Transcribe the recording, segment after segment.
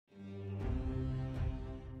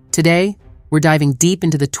Today, we're diving deep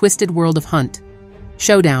into the twisted world of Hunt.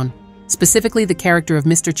 Showdown, specifically the character of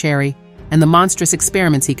Mr. Chary and the monstrous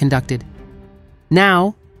experiments he conducted.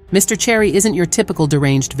 Now, Mr. Chary isn't your typical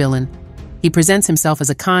deranged villain. He presents himself as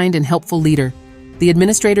a kind and helpful leader, the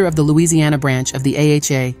administrator of the Louisiana branch of the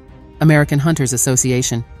AHA, American Hunters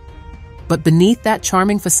Association. But beneath that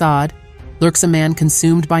charming facade lurks a man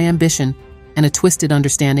consumed by ambition and a twisted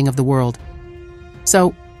understanding of the world.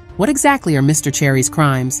 So, what exactly are Mr. Chary's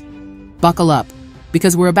crimes? Buckle up,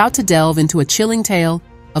 because we're about to delve into a chilling tale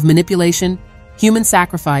of manipulation, human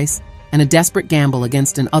sacrifice, and a desperate gamble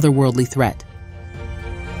against an otherworldly threat.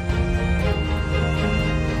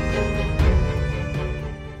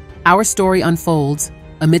 Our story unfolds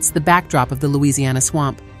amidst the backdrop of the Louisiana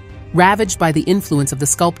swamp, ravaged by the influence of the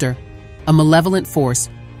sculptor, a malevolent force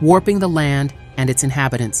warping the land and its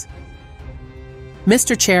inhabitants.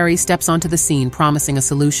 Mr. Chary steps onto the scene promising a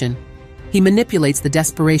solution. He manipulates the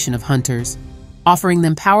desperation of hunters, offering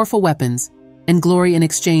them powerful weapons and glory in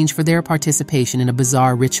exchange for their participation in a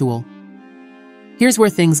bizarre ritual. Here's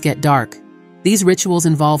where things get dark. These rituals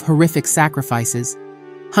involve horrific sacrifices.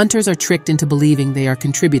 Hunters are tricked into believing they are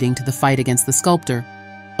contributing to the fight against the sculptor,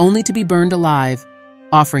 only to be burned alive,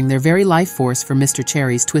 offering their very life force for Mr.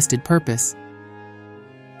 Chary's twisted purpose.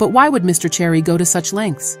 But why would Mr. Chary go to such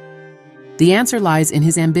lengths? The answer lies in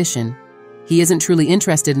his ambition. He isn't truly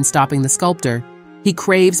interested in stopping the sculptor. He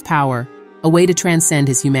craves power, a way to transcend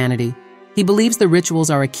his humanity. He believes the rituals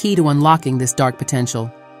are a key to unlocking this dark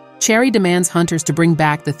potential. Chary demands hunters to bring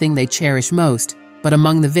back the thing they cherish most, but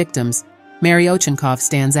among the victims, Mary Ochenkov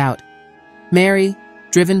stands out. Mary,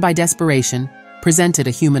 driven by desperation, presented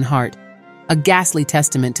a human heart, a ghastly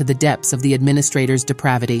testament to the depths of the administrator's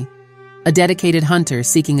depravity. A dedicated hunter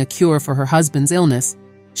seeking a cure for her husband's illness,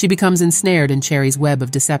 she becomes ensnared in Chary's web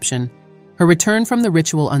of deception. Her return from the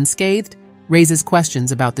ritual unscathed raises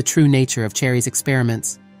questions about the true nature of Chary's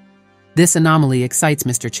experiments. This anomaly excites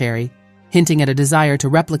Mr. Chary, hinting at a desire to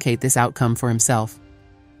replicate this outcome for himself.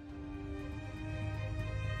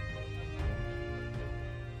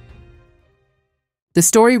 The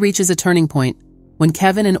story reaches a turning point when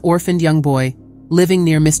Kevin, an orphaned young boy, living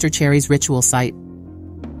near Mr. Chary's ritual site.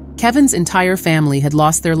 Kevin's entire family had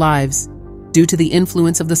lost their lives due to the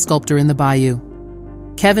influence of the sculptor in the bayou.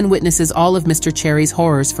 Kevin witnesses all of Mr. Chary's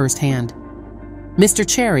horrors firsthand. Mr.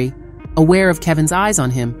 Chary, aware of Kevin's eyes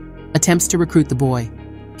on him, attempts to recruit the boy.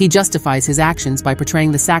 He justifies his actions by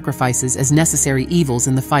portraying the sacrifices as necessary evils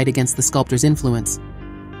in the fight against the sculptor's influence.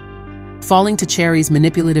 Falling to Chary's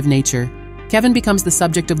manipulative nature, Kevin becomes the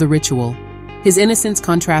subject of the ritual, his innocence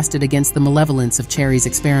contrasted against the malevolence of Chary's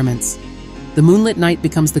experiments. The moonlit night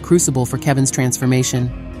becomes the crucible for Kevin's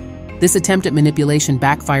transformation. This attempt at manipulation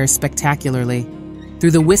backfires spectacularly.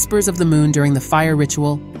 Through the whispers of the moon during the fire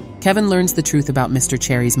ritual, Kevin learns the truth about Mr.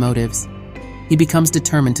 Chary's motives. He becomes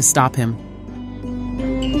determined to stop him.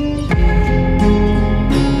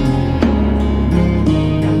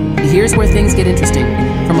 Here's where things get interesting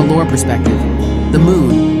from a lore perspective. The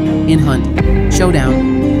moon, in Hunt,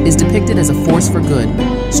 Showdown, is depicted as a force for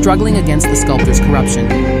good, struggling against the sculptor's corruption.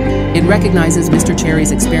 It recognizes Mr.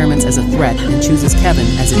 Chary's experiments as a threat and chooses Kevin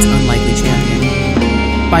as its unlikely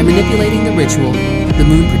champion. By manipulating the ritual, the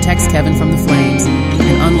moon protects Kevin from the flames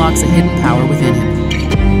and unlocks a hidden power within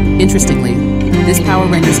him. Interestingly, this power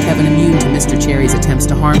renders Kevin immune to Mr. Chary's attempts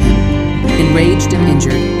to harm him. Enraged and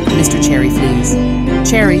injured, Mr. Chary flees.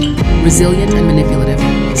 Chary, resilient and manipulative,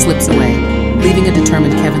 slips away, leaving a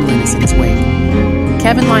determined Kevin Linus in his wake.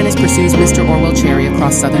 Kevin Linus pursues Mr. Orwell Chary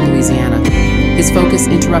across southern Louisiana, his focus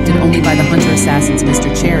interrupted only by the hunter assassins Mr.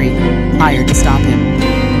 Chary hired to stop him.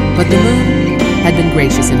 But the moon had been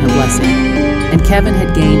gracious in her blessing, and Kevin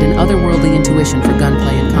had gained an otherworldly intuition for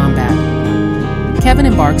gunplay and combat. Kevin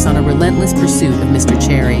embarks on a relentless pursuit of Mr.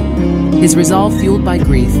 Chary, his resolve fueled by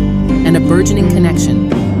grief and a burgeoning connection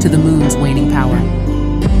to the moon's waning power.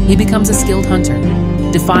 He becomes a skilled hunter,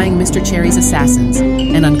 defying Mr. Chary's assassins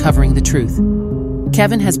and uncovering the truth.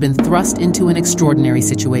 Kevin has been thrust into an extraordinary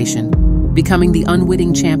situation, becoming the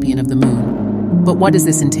unwitting champion of the moon. But what does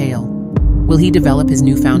this entail? Will he develop his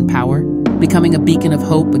newfound power, becoming a beacon of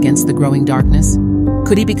hope against the growing darkness?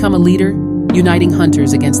 Could he become a leader, uniting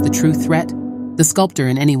hunters against the true threat, the sculptor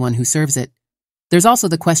and anyone who serves it? There's also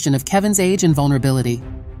the question of Kevin's age and vulnerability.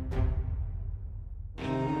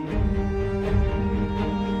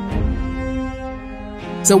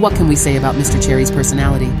 So what can we say about Mr. Chary's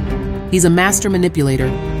personality? He's a master manipulator,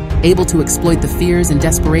 able to exploit the fears and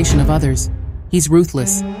desperation of others. He's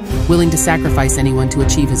ruthless, willing to sacrifice anyone to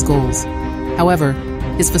achieve his goals. However,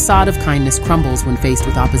 his facade of kindness crumbles when faced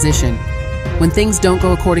with opposition. When things don't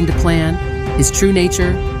go according to plan, his true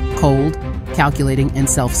nature, cold, calculating, and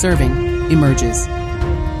self-serving, emerges.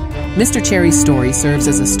 Mr. Chary's story serves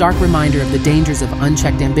as a stark reminder of the dangers of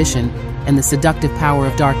unchecked ambition and the seductive power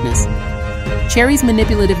of darkness. Chary's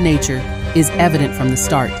manipulative nature is evident from the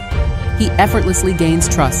start. He effortlessly gains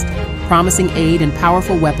trust, promising aid and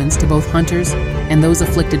powerful weapons to both hunters and those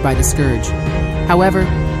afflicted by the scourge. However,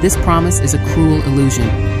 this promise is a cruel illusion.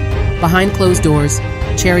 Behind closed doors,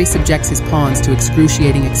 Chary subjects his pawns to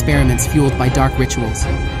excruciating experiments fueled by dark rituals.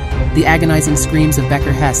 The agonizing screams of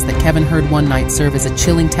Becker Hess that Kevin heard one night serve as a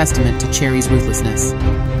chilling testament to Chary's ruthlessness.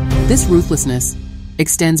 This ruthlessness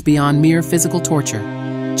extends beyond mere physical torture.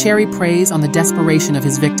 Chary preys on the desperation of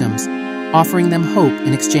his victims, offering them hope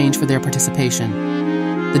in exchange for their participation.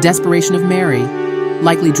 The desperation of Mary,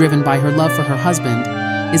 likely driven by her love for her husband,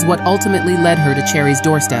 is what ultimately led her to Chary's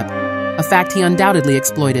doorstep, a fact he undoubtedly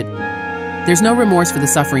exploited. There's no remorse for the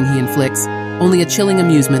suffering he inflicts, only a chilling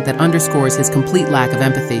amusement that underscores his complete lack of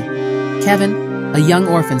empathy. Kevin, a young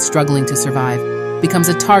orphan struggling to survive, becomes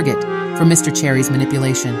a target for Mr. Chary's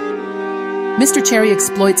manipulation. Mr. Chary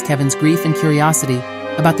exploits Kevin's grief and curiosity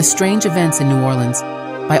about the strange events in New Orleans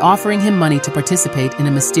by offering him money to participate in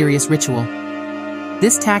a mysterious ritual.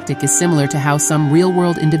 This tactic is similar to how some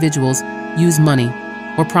real-world individuals use money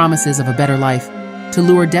or promises of a better life to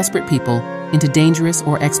lure desperate people into dangerous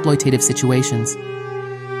or exploitative situations.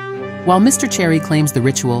 While Mr. Chary claims the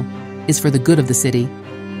ritual is for the good of the city,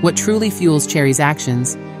 what truly fuels Chary's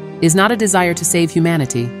actions is not a desire to save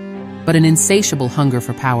humanity, but an insatiable hunger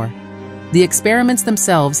for power. The experiments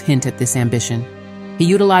themselves hint at this ambition. He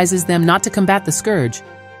utilizes them not to combat the scourge,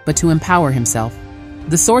 but to empower himself.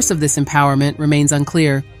 The source of this empowerment remains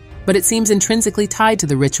unclear, but it seems intrinsically tied to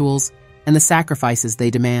the rituals and the sacrifices they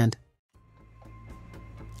demand.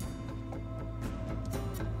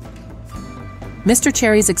 Mr.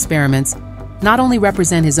 Chary's experiments not only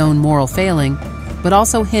represent his own moral failing, but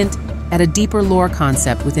also hint at a deeper lore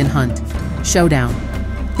concept within Hunt, Showdown.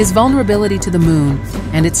 His vulnerability to the moon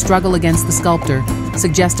and its struggle against the sculptor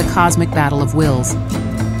suggest a cosmic battle of wills.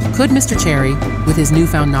 Could Mr. Chary, with his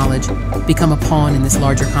newfound knowledge, become a pawn in this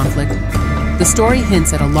larger conflict? The story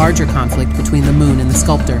hints at a larger conflict between the moon and the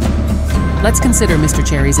sculptor. Let's consider Mr.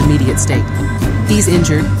 Chary's immediate state. He's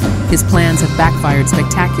injured, his plans have backfired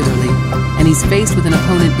spectacularly, and he's faced with an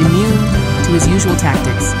opponent immune to his usual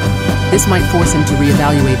tactics. This might force him to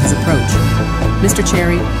reevaluate his approach. Mr.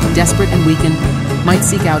 Chary, desperate and weakened, might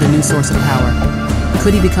seek out a new source of power.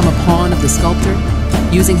 Could he become a pawn of the sculptor,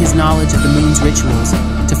 using his knowledge of the moon's rituals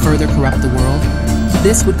to further corrupt the world?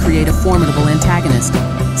 This would create a formidable antagonist,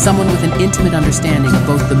 someone with an intimate understanding of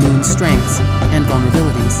both the moon's strengths and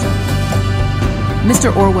vulnerabilities.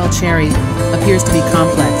 Mr. Orwell Chary appears to be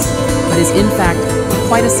complex, but is in fact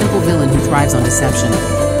quite a simple villain who thrives on deception.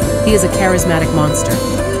 He is a charismatic monster,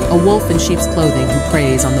 a wolf in sheep's clothing who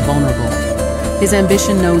preys on the vulnerable. His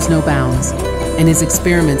ambition knows no bounds, and his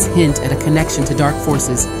experiments hint at a connection to dark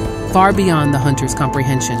forces far beyond the hunter's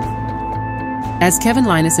comprehension. As Kevin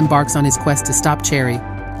Linus embarks on his quest to stop Chary,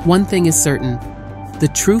 one thing is certain: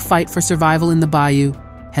 the true fight for survival in the bayou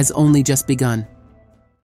has only just begun.